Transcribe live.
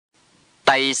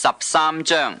第13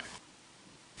章，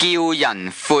叫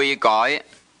人悔改。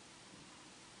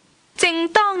正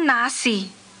當那時，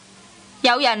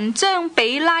有人將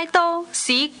比拉多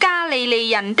使加利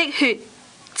利人的血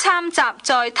摻雜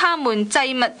在他們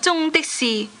祭物中的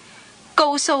事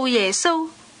告訴耶穌。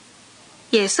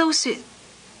耶穌說：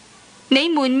你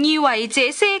們以為這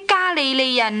些加利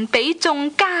利人比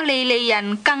眾加利利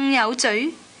人更有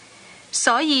罪，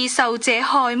所以受這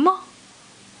害麼？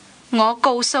我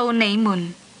告訴你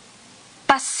們，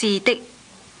不是的。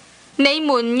你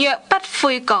們若不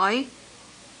悔改，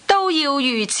都要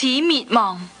如此滅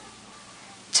亡。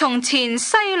從前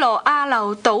西羅亞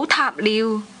樓倒塌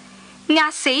了，壓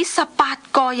死18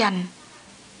個人。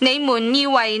你們以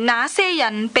為那些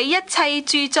人比一切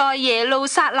住在耶路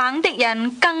撒冷的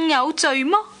人更有罪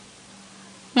麼？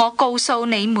我告訴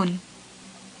你們，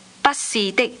不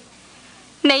是的。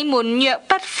你們若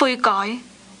不悔改，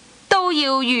都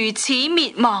要如此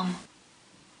滅亡。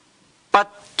不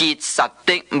結實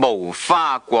的無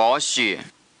花果樹。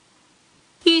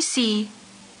於是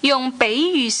用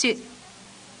比喻說，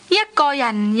一個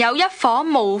人有一棵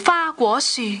無花果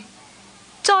樹，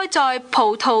栽在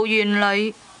葡萄園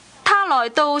裏。他來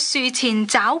到樹前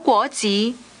找果子，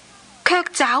卻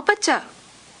找不着，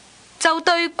就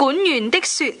對管園的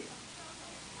說：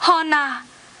看啊，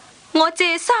我這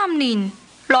3年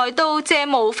來到這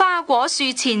無花果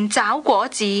樹前找果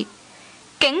子，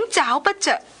竟找不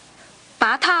着，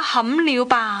把它砍了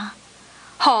吧，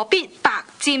何必白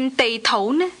佔地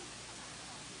土呢？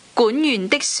管園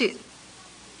的說：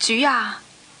主啊，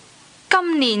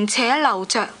今年且留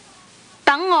着，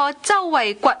等我周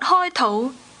圍掘開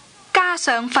土，加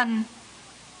上糞，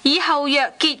以後若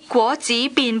結果子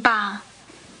便罷，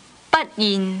不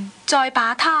然再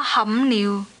把它砍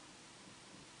了。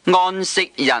安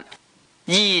息日，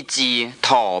醫治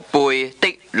駝背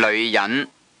的女人。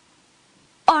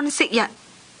安息日，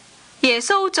耶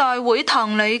穌在會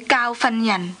堂裏教訓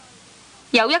人。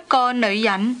有一個女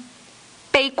人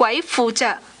被鬼附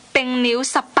着，病了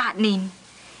18年，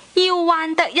腰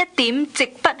彎得一點直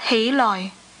不起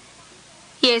來。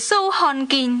耶穌看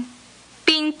見，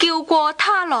便叫過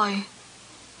她來，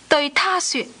對她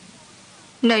說：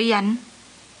女人，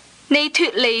你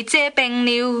脫離這病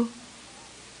了。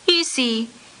於是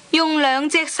用2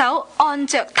隻手按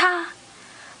着她，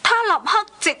她立刻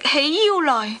直起腰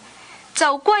來，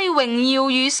就歸榮耀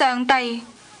與上帝。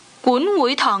管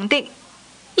會堂的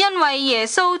因為耶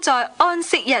穌在安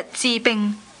息日治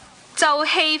病，就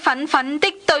氣憤憤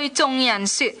的對眾人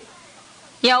說：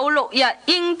有6日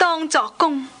應當作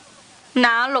工，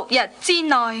那6日之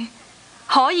內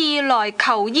可以來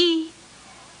求醫，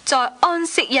在安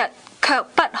息日卻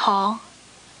不可。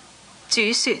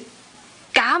主說：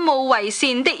假冒為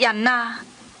善的人啊，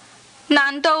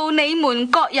難道你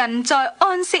們各人在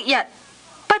安息日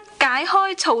不解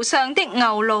開槽上的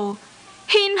牛驢，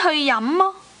牽去飲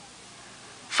麼？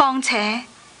況且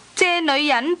這女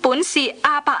人本是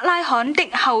亞伯拉罕的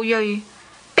後裔，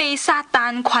被撒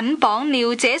旦捆綁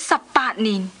了這18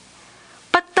年，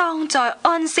不當在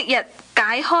安息日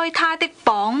解開她的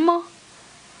綁麼？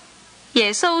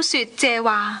耶穌說這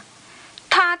話，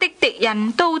他的敵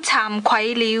人都慚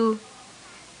愧了。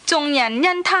眾人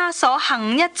因他所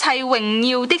行一切榮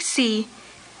耀的事，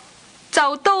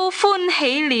就都歡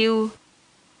喜了。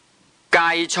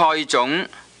芥菜種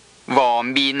和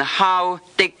麵酵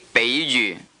的比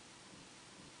喻。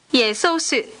耶穌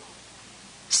說：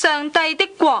上帝的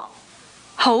國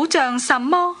好像什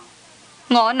麼？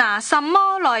我拿什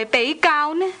麼來比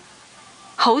較呢？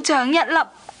好像一粒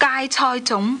芥菜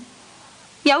種，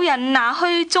有人拿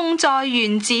去種在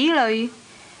園子裏，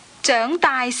長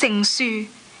大成樹，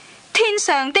天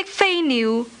上的飛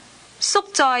鳥宿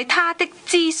在它的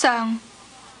枝上。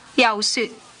又說：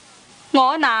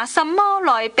我拿什麼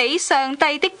來比上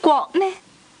帝的國呢？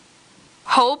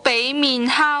好比麵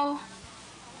酵，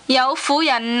有婦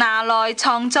人拿來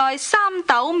藏在3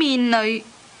斗麵裏，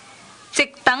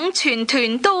直等全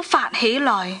團都發起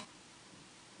來。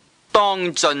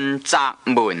當進窄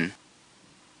門。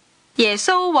耶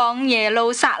穌往耶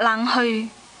路撒冷去，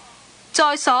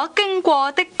在所經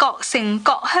過的各城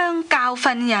各鄉教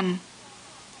訓人。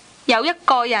有一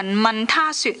個人問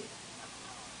他說：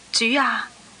主啊，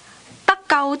得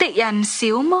救的人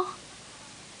少麼？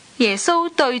耶穌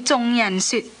對眾人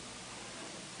說：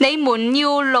你們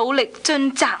要努力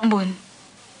進窄門。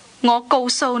我告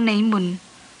訴你們，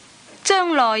將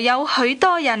來有許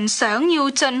多人想要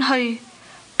進去，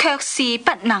卻是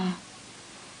不能。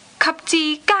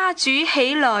及至家主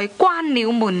起來關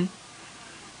了門，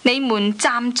你們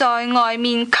站在外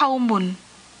面叩門，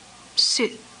說：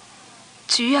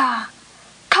主啊，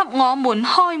給我們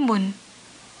開門。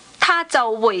他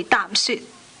就回答說：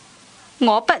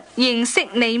我不認識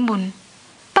你們，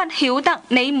不曉得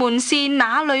你們是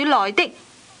哪裏來的。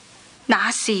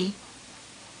那時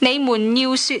你們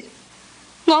要說：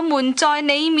我們在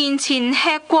你面前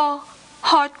吃過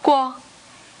喝過，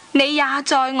你也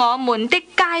在我們的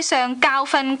街上教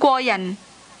訓過人。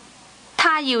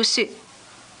他要說：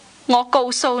我告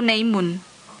訴你們，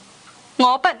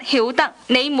我不曉得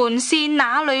你們是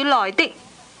哪裏來的。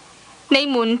你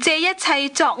們這一切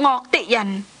作惡的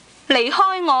人，離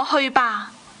開我去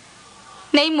吧！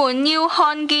你們要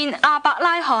看見亞伯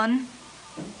拉罕、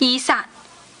以撒、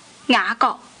雅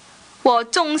各和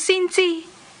眾先知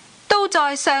都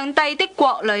在上帝的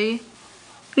國裏，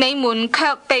你們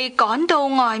卻被趕到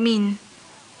外面，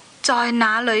在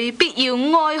那裏必要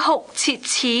哀哭切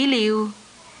齒了。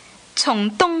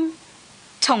從東、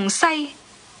從西、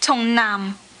從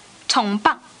南、從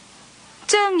北，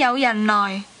將有人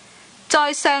來，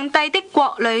在上帝的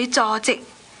國裏坐席。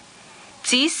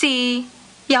只是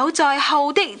有在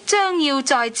後的將要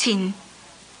在前，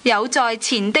有在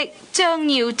前的將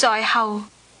要在後。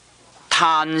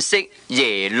嘆息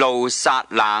耶路撒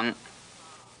冷。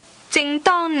正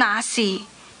當那時，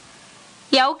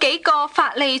有幾個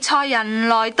法利賽人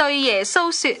來對耶穌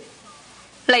說：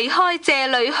離開這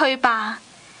裏去吧，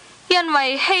因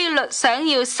為希律想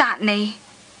要殺你。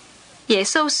耶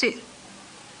穌說：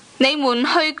你們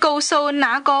去告訴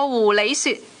那個狐狸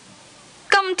說，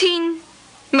今天、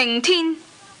明天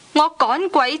我趕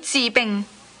鬼治病，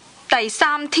第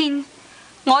三天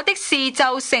我的事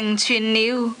就成全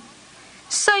了。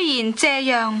雖然這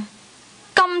樣，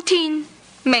今天、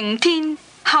明天、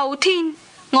後天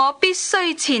我必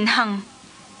須前行，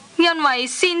因為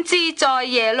先知在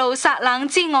耶路撒冷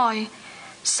之外，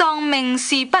喪命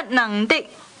是不能的。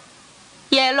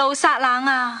耶路撒冷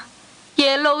啊，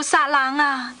耶路撒冷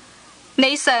啊，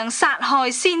你常殺害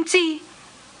先知，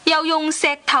又用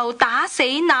石頭打死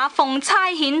那奉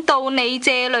差遣到你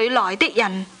這裏來的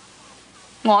人。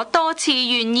我多次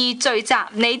願意聚集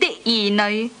你的兒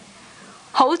女，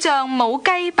好像母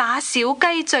雞把小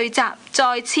雞聚集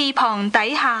在翅膀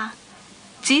底下，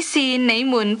只是你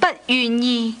們不願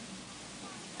意。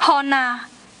看啊，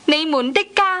你們的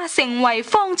家成為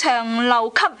荒場，留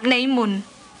給你們。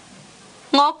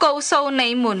我告訴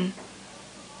你們，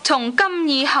從今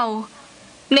以後，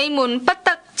你們不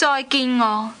得再見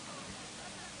我，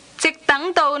直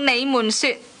等到你們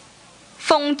說，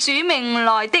奉主名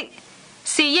來的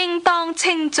是應當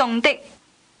稱頌的。